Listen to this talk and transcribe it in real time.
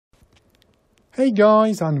Hey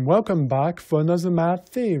guys, and welcome back for another Mad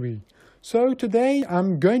Theory. So today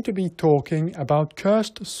I'm going to be talking about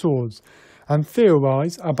cursed swords and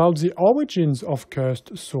theorize about the origins of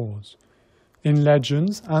cursed swords. In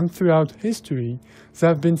legends and throughout history,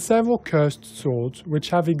 there have been several cursed swords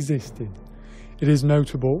which have existed. It is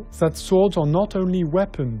notable that swords are not only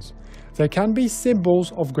weapons, they can be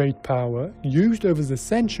symbols of great power used over the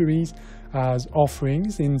centuries as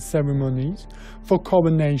offerings in ceremonies, for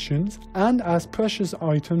coronations, and as precious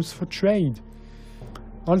items for trade.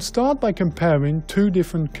 I'll start by comparing two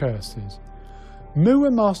different curses.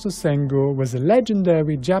 Muromaster Sengo was a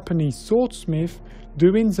legendary Japanese swordsmith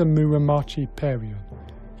during the Muromachi period.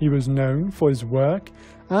 He was known for his work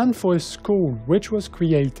and for his school, which was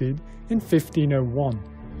created in 1501.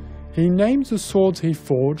 He named the swords he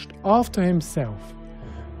forged after himself.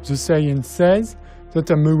 The saying says that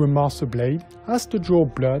a Muromaster blade has to draw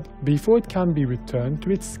blood before it can be returned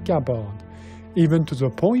to its scabbard, even to the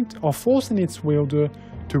point of forcing its wielder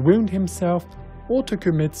to wound himself or to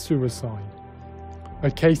commit suicide. A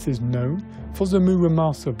case is known for the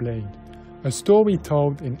Muromaster blade. A story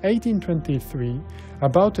told in 1823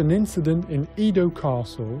 about an incident in Edo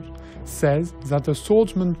Castle says that a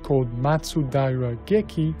swordsman called Matsudaira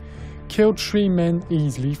Geki killed 3 men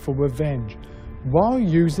easily for revenge, while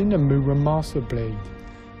using a Muromaster blade.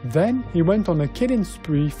 Then he went on a killing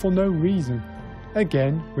spree for no reason,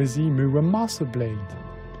 again with the Muromaster blade.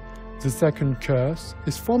 The second curse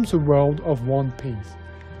is from the world of One Piece.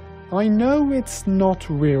 I know it's not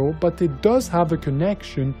real, but it does have a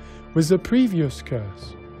connection with the previous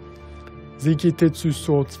curse. The Kitetsu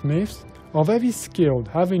swordsmiths are very skilled,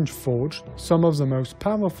 having forged some of the most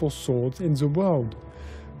powerful swords in the world.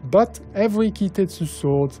 But every Kitetsu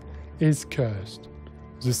sword is cursed.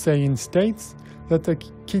 The saying states that a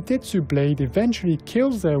Kitetsu blade eventually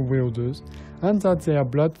kills their wielders and that they are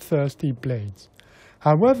bloodthirsty blades.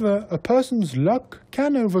 However, a person's luck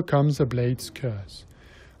can overcome the blade's curse.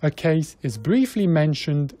 A case is briefly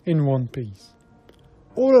mentioned in One Piece.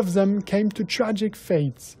 All of them came to tragic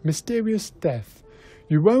fates, mysterious death.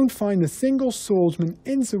 You won't find a single swordsman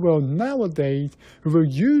in the world nowadays who will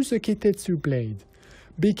use a Kitetsu blade,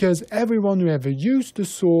 because everyone who ever used the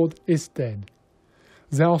sword is dead.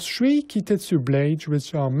 There are 3 Kitetsu blades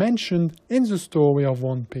which are mentioned in the story of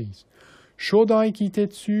One Piece: Shodai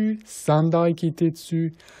Kitetsu, Sandai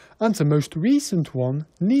Kitetsu, and the most recent one,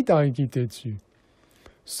 Nidai Kitetsu.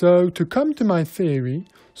 So, to come to my theory,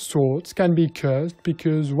 swords can be cursed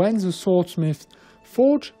because when the swordsmiths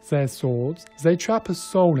forge their swords, they trap a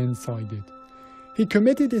soul inside it. He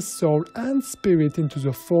committed his soul and spirit into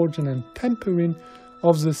the forging and tempering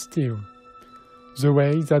of the steel. The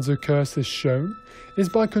way that the curse is shown is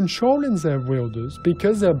by controlling their wielders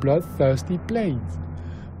because they're bloodthirsty blades.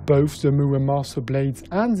 Both the Muromaster blades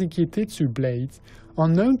and the Kitetsu blades are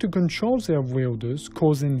known to control their wielders,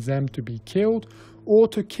 causing them to be killed or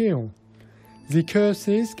to kill. The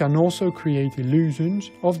curses can also create illusions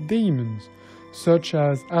of demons, such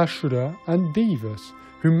as Ashura and Divas,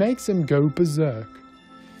 who makes them go berserk.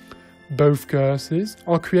 Both curses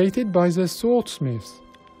are created by the swordsmiths.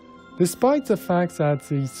 Despite the fact that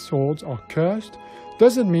these swords are cursed,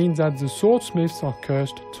 doesn't mean that the swordsmiths are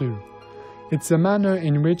cursed too. It's the manner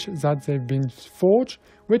in which that they've been forged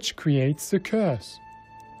which creates the curse.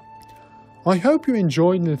 I hope you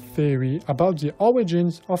enjoyed the theory about the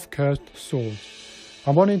origins of cursed swords.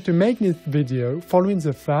 I wanted to make this video following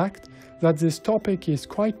the fact that this topic is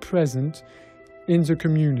quite present in the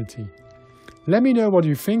community. Let me know what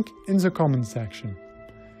you think in the comment section.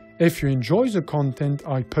 If you enjoy the content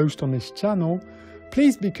I post on this channel,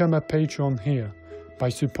 please become a Patreon here. By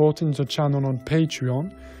supporting the channel on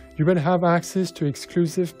Patreon, you will have access to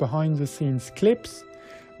exclusive behind-the-scenes clips,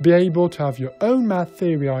 be able to have your own math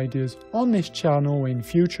theory ideas on this channel in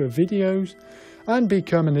future videos, and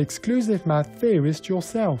become an exclusive math theorist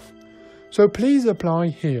yourself. So please apply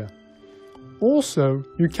here. Also,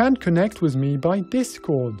 you can connect with me by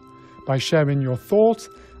Discord, by sharing your thoughts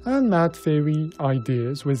and math theory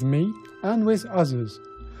ideas with me and with others.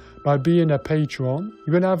 By being a Patreon,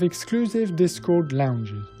 you will have exclusive Discord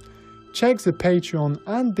lounges. Check the Patreon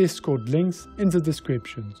and Discord links in the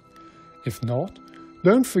descriptions. If not,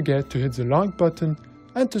 don't forget to hit the like button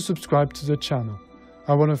and to subscribe to the channel.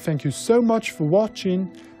 I want to thank you so much for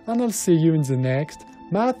watching, and I'll see you in the next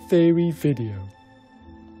Math Theory video.